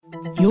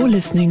You're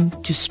listening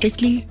to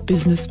Strictly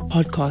Business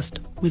Podcast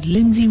with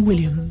Lindsay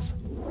Williams.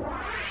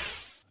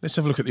 Let's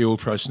have a look at the oil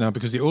price now,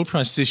 because the oil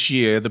price this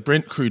year, the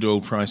Brent crude oil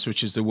price,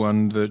 which is the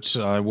one that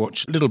I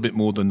watch a little bit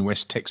more than the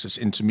West Texas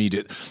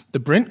Intermediate, the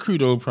Brent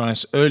crude oil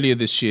price earlier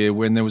this year,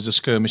 when there was a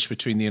skirmish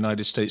between the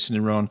United States and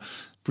Iran,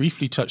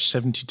 briefly touched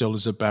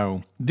 $70 a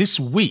barrel. This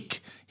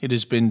week, it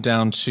has been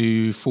down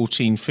to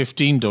 $14,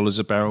 $15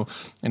 a barrel.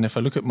 And if I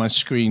look at my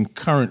screen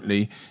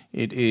currently,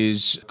 it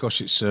is,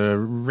 it's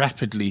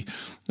rapidly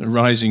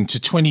rising to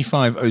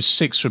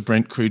 25.06 for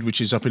Brent crude,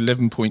 which is up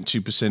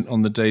 11.2%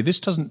 on the day. This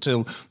doesn't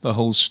tell the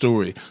whole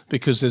story,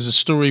 because there's a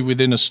story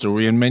within a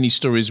story and many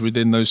stories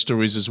within those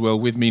stories as well.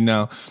 With me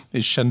now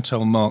is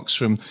Chantal Marks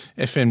from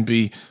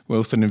FNB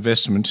Wealth and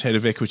Investment, Head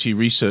of Equity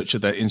Research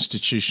at that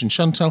institution.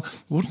 Chantal,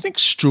 what an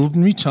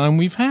extraordinary time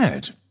we've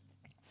had.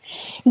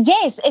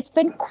 Yes, it's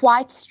been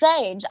quite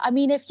strange. I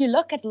mean, if you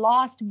look at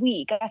last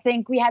week, I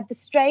think we had the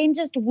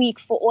strangest week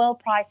for oil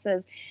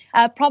prices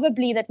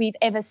probably that we've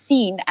ever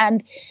seen.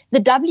 And the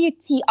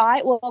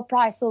WTI oil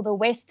price, or the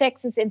West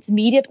Texas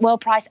Intermediate oil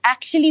price,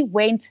 actually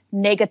went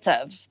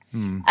negative.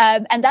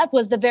 And that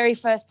was the very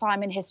first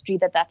time in history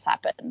that that's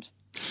happened.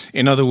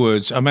 In other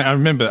words, I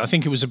remember, I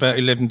think it was about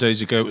 11 days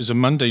ago, it was a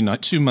Monday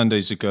night, 2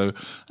 Mondays ago,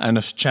 and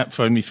a chap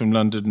phoned me from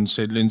London and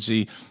said,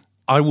 Lindsay,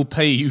 I will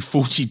pay you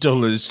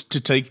 $40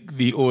 to take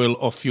the oil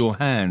off your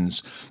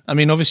hands. I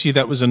mean, obviously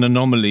that was an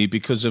anomaly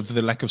because of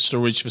the lack of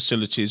storage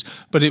facilities,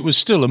 but it was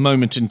still a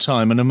moment in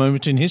time and a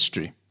moment in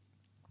history.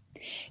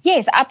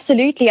 Yes,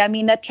 absolutely. I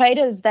mean, that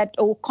traders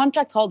or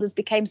contract holders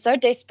became so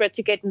desperate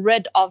to get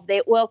rid of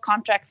their oil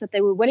contracts that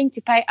they were willing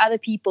to pay other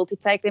people to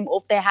take them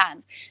off their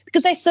hands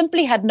because they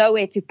simply had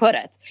nowhere to put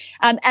it.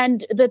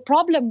 And the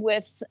problem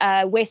with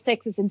West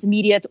Texas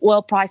Intermediate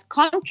oil price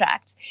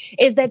contracts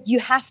is that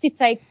you have to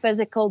take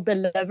physical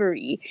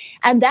delivery,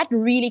 and that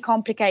really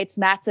complicates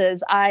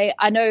matters.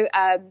 I know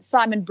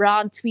Simon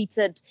Brown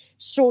tweeted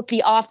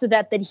shortly after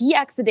that he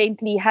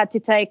accidentally had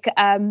to take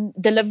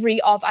delivery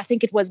of, I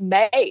think it was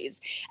maize,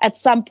 at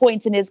some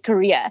point in his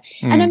career.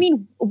 And I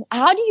mean,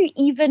 how do you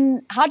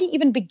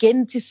even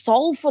begin to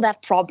solve for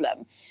that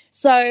problem?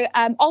 So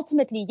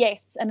ultimately,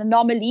 yes, an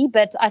anomaly,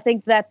 but I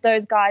think that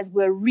those guys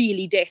were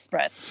really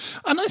desperate.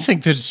 And I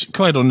think that,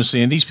 quite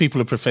honestly, and these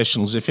people are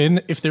professionals, if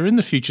they're in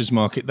the futures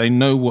market, they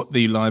know what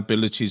the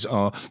liabilities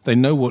are, they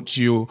know what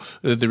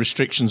the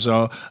restrictions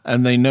are,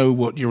 and they know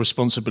what your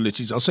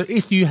responsibilities are. So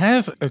if you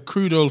have a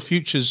crude oil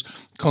futures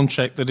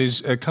contract that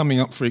is coming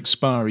up for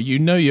expiry, you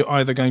know you're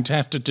either going to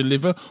have to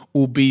deliver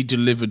or be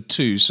delivered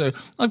to. So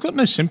I've got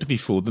no sympathy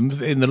for them.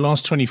 In the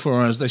last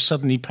 24 hours, they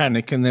suddenly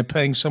panic and they're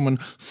paying someone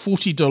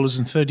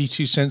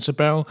 $40.32 a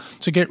barrel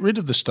to get rid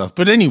of the stuff.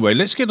 But anyway,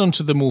 let's get on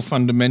to the more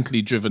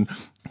fundamentally driven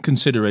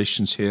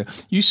considerations here.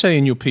 You say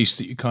in your piece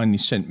that you kindly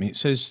sent me, it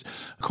says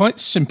quite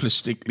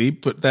simplistically,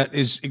 but that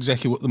is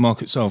exactly what the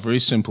markets are, very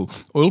simple.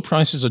 Oil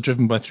prices are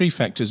driven by three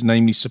factors,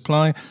 namely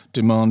supply,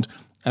 demand,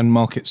 and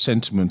market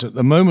sentiment. At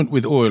the moment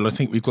with oil, I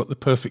think we've got the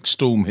perfect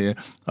storm here.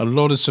 A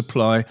lot of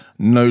supply,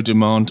 no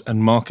demand,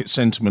 and market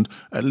sentiment,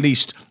 at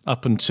least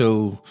up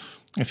until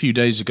a few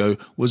days ago,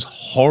 was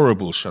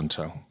horrible,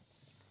 Chantal.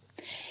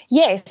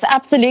 Yes,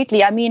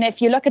 absolutely. I mean,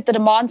 if you look at the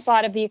demand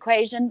side of the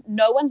equation,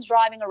 no one's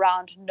driving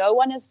around, no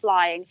one is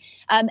flying.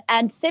 And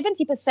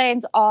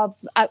 70% of,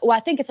 I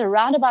think it's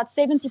around about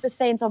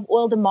 70% of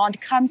oil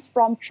demand comes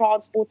from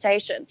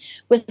transportation.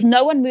 With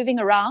no one moving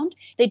around,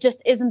 there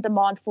just isn't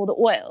demand for the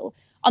oil.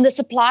 On the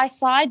supply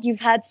side, you've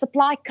had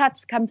supply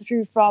cuts come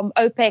through from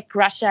OPEC,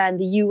 Russia,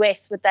 and the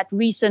US with that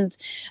recent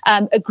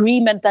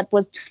agreement that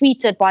was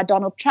tweeted by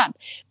Donald Trump.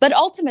 But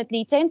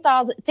ultimately, 10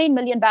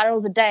 million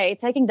barrels a day,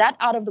 taking that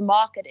out of the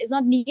market is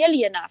not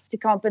nearly enough to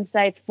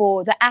compensate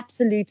for the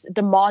absolute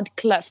demand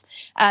cliff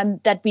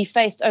that we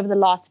faced over the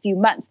last few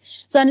months.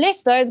 So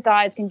unless those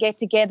guys can get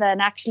together and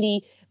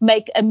actually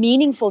make a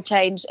meaningful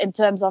change in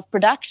terms of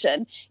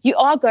production, you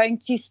are going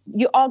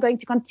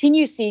to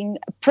continue seeing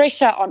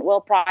pressure on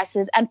oil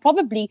prices and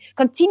probably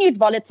continued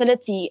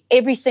volatility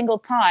every single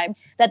time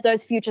that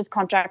those futures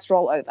contracts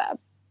roll over.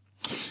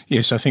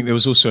 Yes, I think there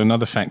was also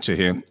another factor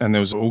here, and there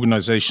was an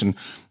organization,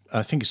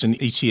 I think it's an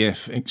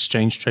ETF,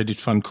 exchange-traded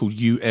fund called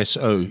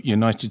USO,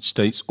 United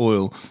States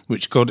Oil,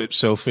 which got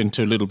itself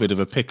into a little bit of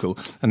a pickle.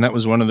 And that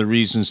was one of the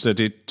reasons that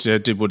it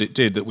did what it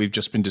did, that we've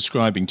just been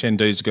describing 10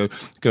 days ago,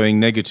 going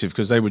negative,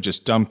 because they were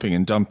just dumping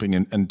and dumping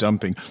and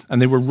dumping.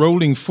 And they were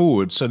rolling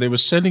forward. So they were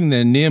selling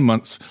their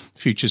near-month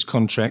futures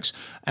contracts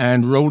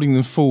and rolling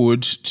them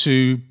forward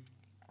to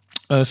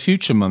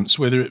future months,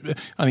 I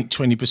think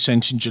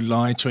 20% in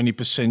July,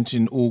 20%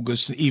 in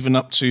August, even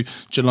up to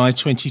July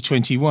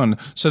 2021.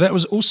 So that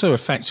was also a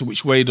factor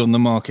which weighed on the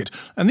market.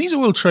 And these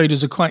oil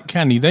traders are quite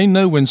canny. They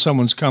know when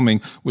someone's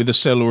coming with a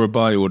sell or a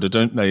buy order,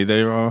 don't they?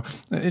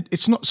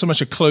 It's not so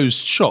much a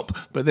closed shop,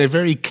 but they're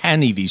very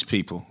canny, these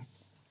people.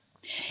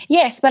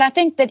 Yes, but I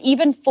think that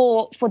even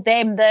for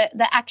them,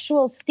 the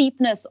actual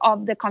steepness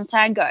of the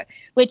contango,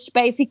 which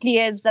basically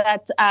is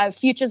that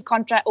futures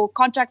contract or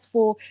contracts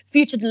for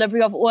future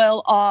delivery of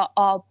oil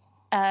are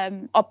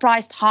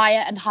priced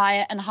higher and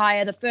higher and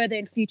higher the further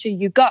in future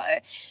you go.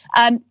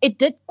 It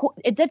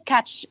did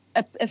catch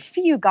a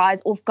few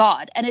guys off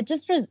guard, and it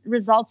just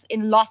results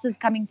in losses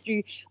coming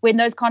through when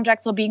those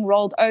contracts are being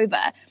rolled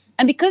over.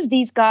 And because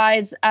these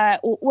guys,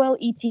 oil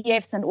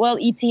ETFs and oil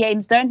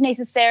ETNs, don't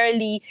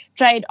necessarily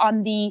trade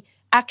on the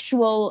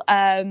actual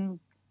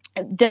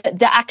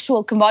the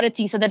actual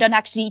commodity, so they don't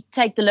actually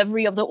take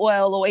delivery of the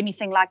oil or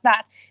anything like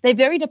that. They're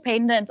very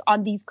dependent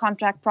on these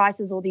contract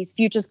prices or these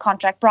futures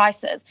contract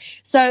prices.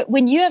 So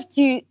when you have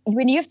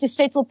to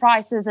settle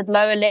prices at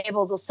lower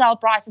levels or sell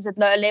prices at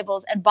lower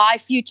levels and buy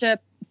future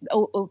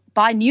or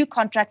buy new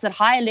contracts at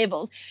higher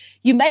levels,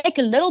 you make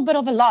a little bit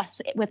of a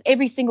loss with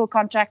every single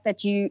contract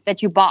that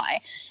you buy,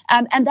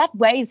 and that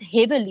weighs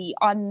heavily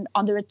on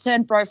the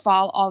return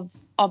profile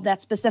of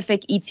that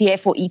specific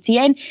ETF or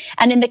ETN.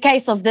 And in the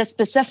case of this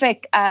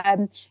specific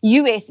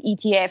US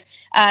ETF,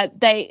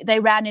 they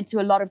ran into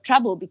a lot of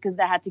trouble because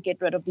they had to get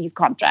rid of these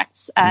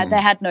contracts.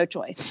 They had no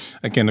choice.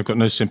 Again, I've got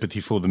no sympathy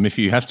for them. If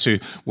you have to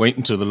wait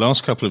until the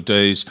last couple of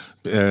days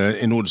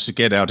in order to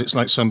get out, it's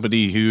like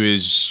somebody who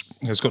has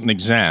got an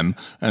exam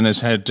and has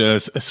had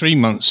 3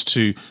 months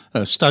to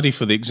study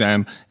for the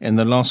exam. In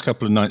the last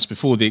couple of nights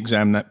before the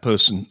exam, that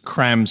person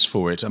crams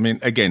for it. I mean,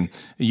 again,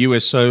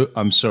 USO,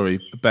 I'm sorry,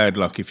 bad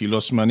luck. If you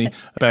lost money,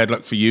 bad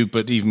luck for you,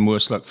 but even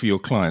worse luck for your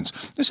clients.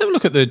 Let's have a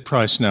look at the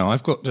price now.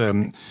 I've got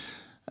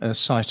a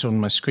site on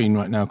my screen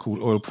right now called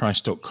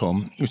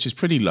oilprice.com, which is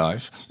pretty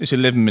live. It's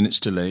 11 minutes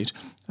delayed.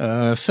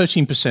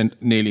 13%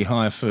 nearly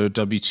higher for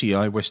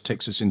WTI, West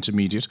Texas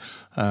Intermediate,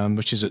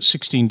 which is at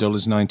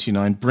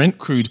 $16.99. Brent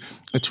crude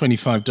at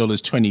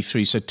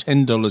 $25.23, so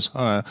 $10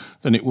 higher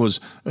than it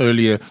was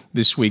earlier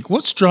this week.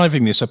 What's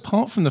driving this,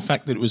 apart from the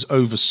fact that it was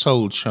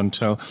oversold,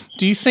 Chantal?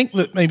 Do you think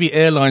that maybe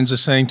airlines are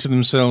saying to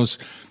themselves,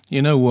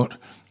 you know what,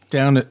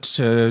 down at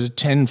 $10,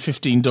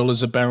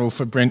 $15 a barrel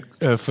for Brent,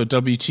 for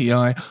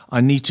WTI,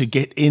 I need to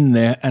get in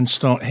there and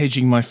start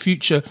hedging my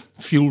future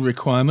fuel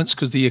requirements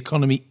because the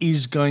economy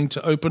is going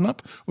to open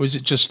up? Or is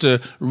it just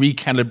a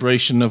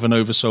recalibration of an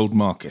oversold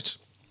market?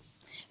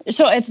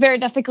 Sure, it's very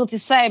difficult to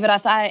say, but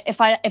if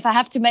I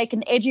have to make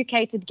an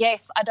educated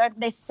guess, I don't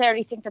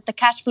necessarily think that the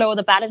cash flow or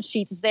the balance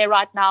sheet is there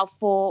right now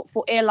for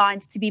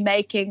airlines to be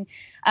making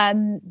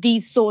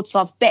these sorts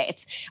of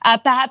bets.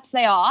 Perhaps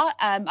they are.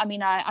 I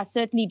mean, I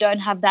certainly don't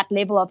have that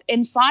level of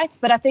insight,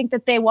 but I think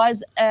that there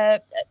was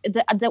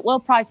the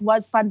oil price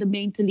was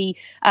fundamentally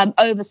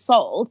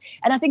oversold,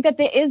 and I think that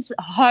there is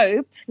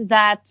hope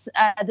that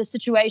the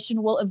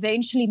situation will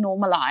eventually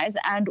normalize,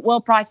 and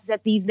oil prices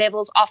at these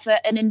levels offer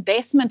an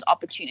investment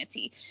opportunity.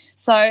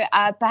 So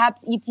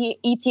perhaps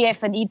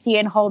ETF and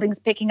ETN holdings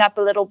picking up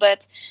a little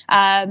bit,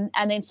 and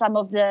then some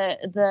of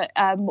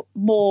the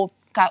more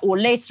or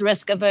less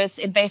risk-averse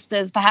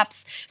investors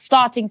perhaps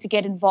starting to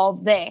get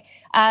involved there.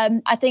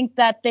 I think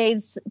that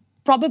there's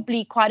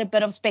probably quite a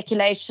bit of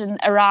speculation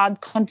around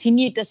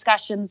continued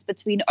discussions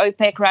between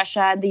OPEC,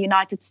 Russia, and the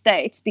United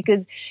States,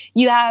 because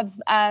you have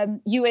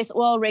U.S.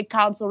 oil rig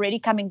counts already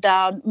coming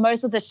down.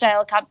 Most of the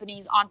shale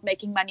companies aren't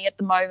making money at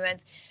the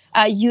moment.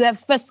 You have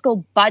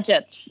fiscal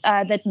budgets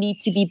that need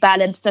to be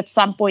balanced at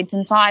some point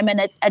in time,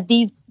 and at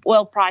these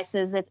oil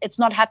prices, it's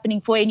not happening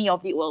for any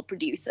of the oil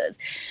producers.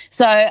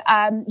 So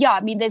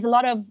I mean, there's a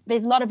lot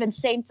of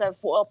incentive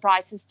for oil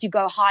prices to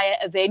go higher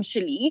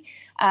eventually.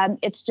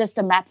 It's just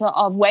a matter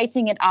of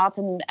waiting it out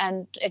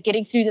and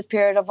getting through this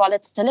period of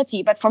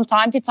volatility. But from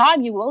time to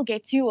time, you will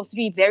get 2 or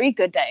 3 very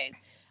good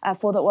days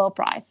for the oil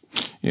price.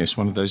 Yes,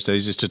 one of those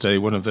days is today.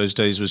 One of those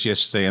days was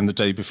yesterday and the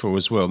day before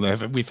as well.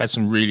 We've had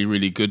some really,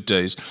 really good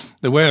days.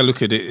 The way I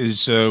look at it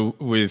is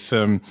with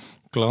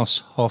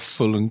glass half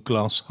full and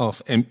glass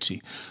half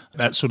empty.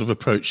 That sort of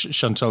approach,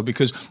 Chantal,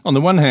 because on the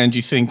one hand,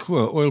 you think,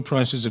 well, oil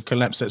prices have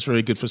collapsed. That's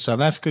very good for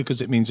South Africa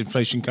because it means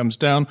inflation comes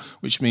down,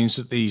 which means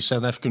that the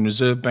South African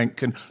Reserve Bank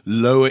can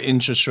lower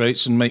interest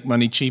rates and make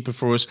money cheaper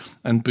for us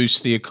and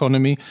boost the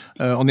economy.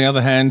 On the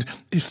other hand,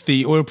 if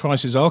the oil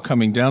prices are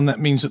coming down, that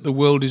means that the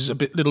world is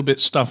little bit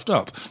stuffed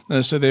up.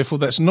 So therefore,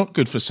 that's not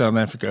good for South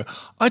Africa.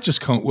 I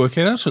just can't work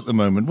it out at the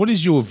moment. What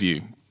is your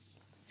view?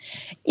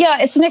 Yeah,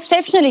 it's an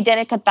exceptionally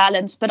delicate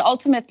balance, but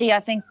ultimately I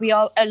think we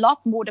are a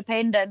lot more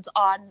dependent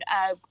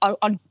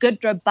on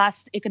good,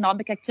 robust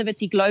economic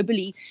activity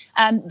globally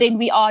than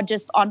we are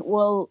just on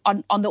oil,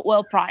 on the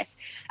oil price.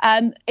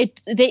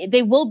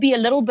 There will be a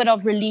little bit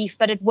of relief,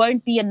 but it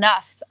won't be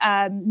enough,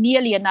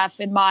 nearly enough,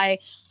 in my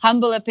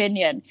humble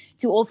opinion,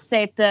 to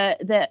offset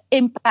the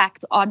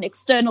impact on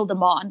external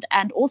demand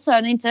and also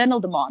on internal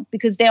demand,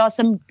 because there are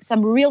some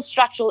real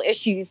structural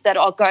issues that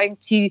are going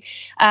to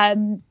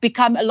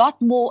become a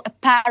lot more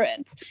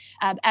apparent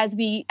as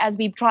we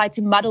try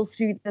to muddle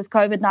through this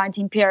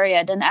COVID-19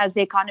 period and as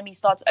the economy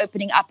starts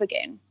opening up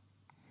again.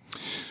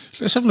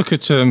 Let's have a look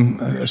at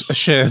a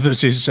share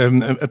that is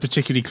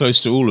particularly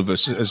close to all of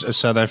us as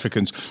South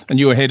Africans. And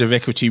you're head of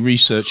equity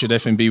research at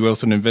FNB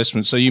Wealth and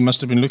Investment, so you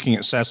must have been looking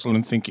at Sasol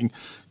and thinking,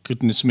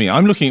 goodness me.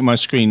 I'm looking at my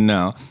screen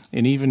now,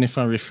 and even if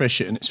I refresh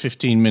it and it's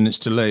 15 minutes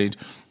delayed,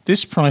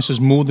 this price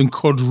has more than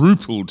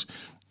quadrupled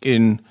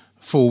in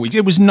 4 weeks.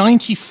 It was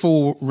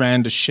 94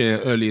 Rand a share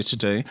earlier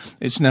today.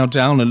 It's now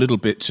down a little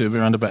bit to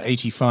around about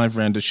 85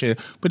 Rand a share,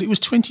 but it was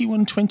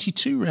 21,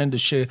 22 Rand a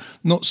share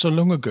not so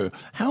long ago.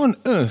 How on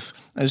earth,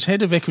 as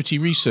head of equity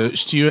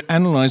research, do you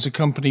analyze a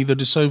company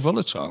that is so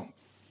volatile?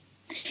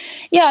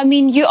 Yeah, I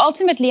mean, you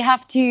ultimately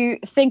have to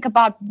think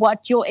about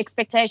what your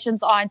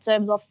expectations are in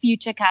terms of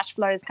future cash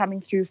flows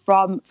coming through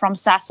from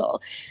Sasol.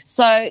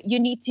 So you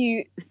need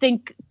to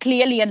think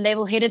clearly and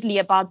level-headedly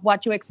about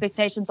what your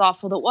expectations are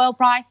for the oil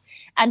price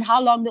and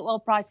how long the oil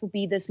price will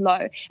be this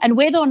low, and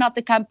whether or not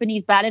the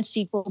company's balance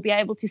sheet will be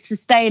able to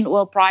sustain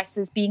oil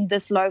prices being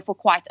this low for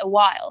quite a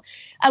while.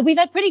 We've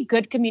had pretty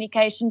good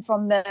communication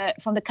from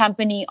the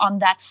company on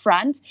that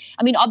front.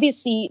 I mean,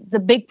 obviously, the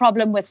big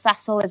problem with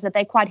Sasol is that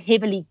they're quite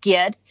heavily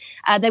geared.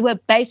 They were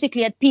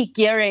basically at peak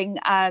gearing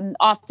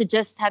after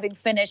just having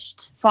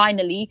finished,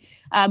 finally,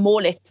 more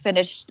or less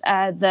finished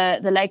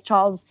the Lake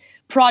Charles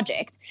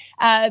project.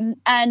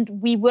 And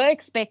we were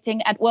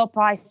expecting at oil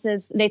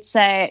prices, let's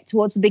say,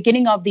 towards the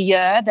beginning of the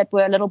year that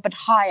were a little bit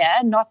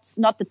higher, not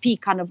the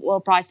peak kind of oil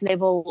price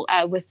level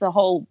with the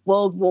whole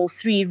World War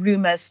III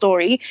rumor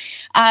story,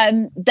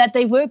 that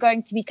they were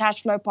going to be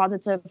cash flow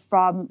positive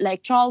from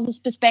Lake Charles's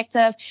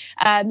perspective.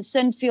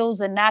 Synfuels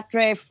and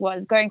Natref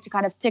was going to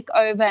kind of tick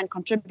over and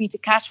contribute to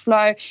cash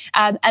flow,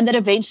 and that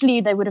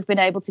eventually they would have been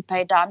able to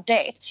pay down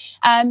debt.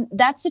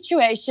 That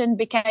situation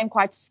became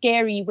quite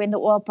scary when the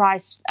oil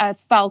price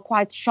fell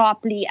quite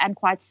sharply and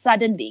quite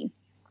suddenly.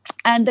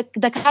 And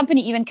the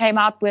company even came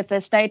out with a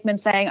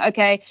statement saying,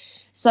 okay,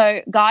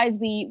 so guys,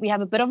 we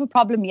have a bit of a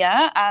problem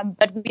here,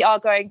 but we are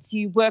going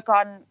to work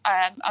on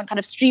kind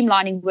of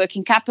streamlining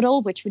working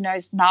capital, which we know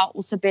has now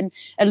also been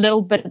a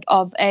little bit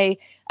of a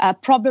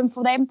problem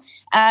for them.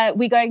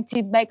 We're going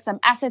to make some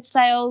asset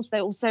sales.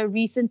 They also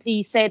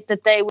recently said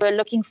that they were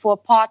looking for a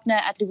partner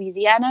at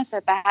Louisiana,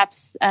 so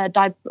perhaps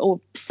or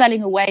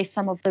selling away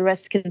some of the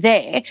risk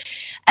there.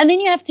 And then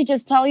you have to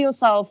just tell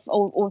yourself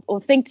or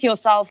think to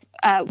yourself,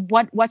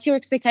 what's your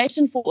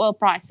expectation for oil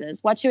prices?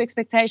 What's your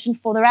expectation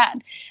for the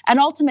Rand? And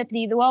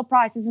ultimately, the oil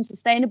price isn't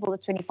sustainable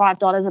at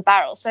 $25 a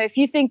barrel. So if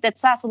you think that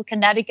Sasol can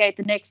navigate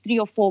the next 3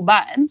 or 4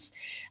 months,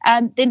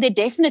 then there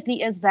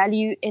definitely is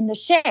value in the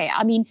share.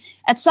 I mean,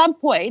 at some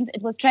point,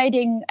 it was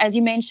trading, as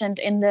you mentioned,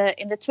 in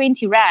the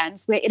 20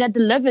 Rands, where it had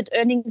delivered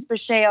earnings per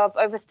share of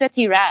over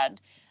 30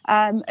 Rand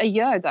a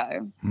year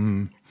ago.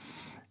 Mm.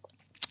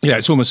 Yeah,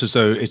 it's almost as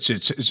though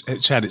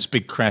it's had its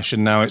big crash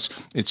and now it's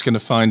going to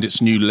find its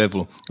new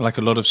level, like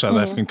a lot of South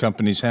African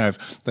companies have.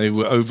 They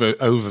were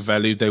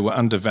overvalued, they were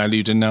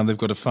undervalued, and now they've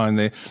got to find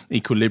their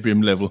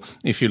equilibrium level,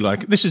 if you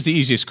like. This is the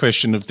easiest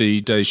question of the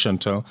day,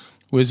 Chantal.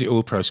 Where's the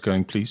oil price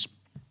going, please?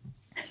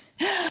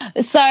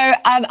 So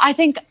I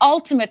think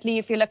ultimately,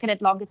 if you look at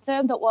it longer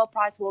term, the oil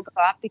price will go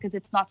up because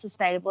it's not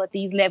sustainable at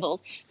these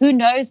levels. Who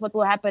knows what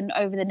will happen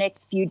over the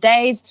next few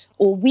days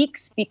or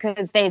weeks,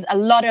 because there's a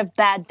lot of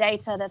bad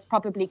data that's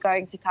probably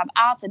going to come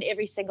out. And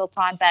every single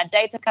time bad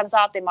data comes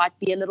out, there might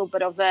be a little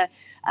bit of a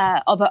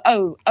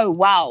oh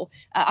wow,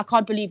 I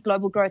can't believe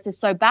global growth is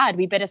so bad,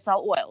 we better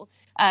sell oil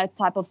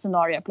type of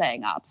scenario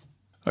playing out.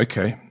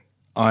 Okay.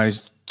 I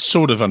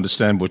sort of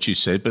understand what you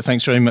said, but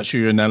thanks very much for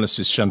your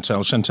analysis,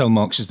 Chantal. Chantal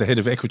Marx is the head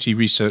of equity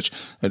research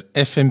at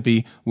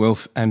FNB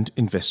Wealth and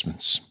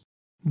Investments.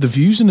 The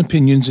views and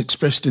opinions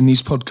expressed in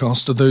these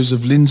podcasts are those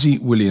of Lindsay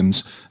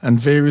Williams and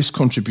various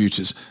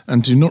contributors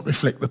and do not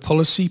reflect the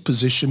policy,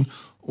 position,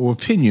 or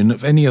opinion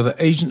of any other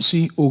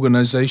agency,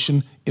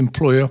 organisation,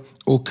 employer,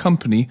 or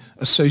company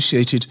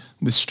associated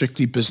with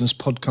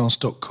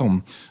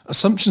strictlybusinesspodcast.com.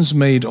 Assumptions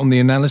made on the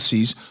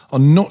analyses are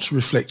not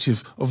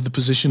reflective of the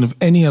position of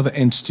any other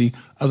entity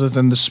other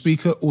than the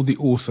speaker or the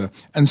author.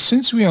 And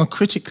since we are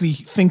critically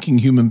thinking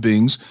human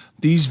beings,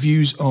 these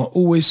views are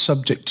always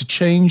subject to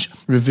change,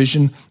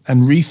 revision,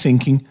 and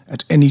rethinking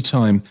at any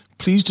time.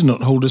 Please do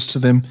not hold us to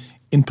them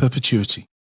in perpetuity.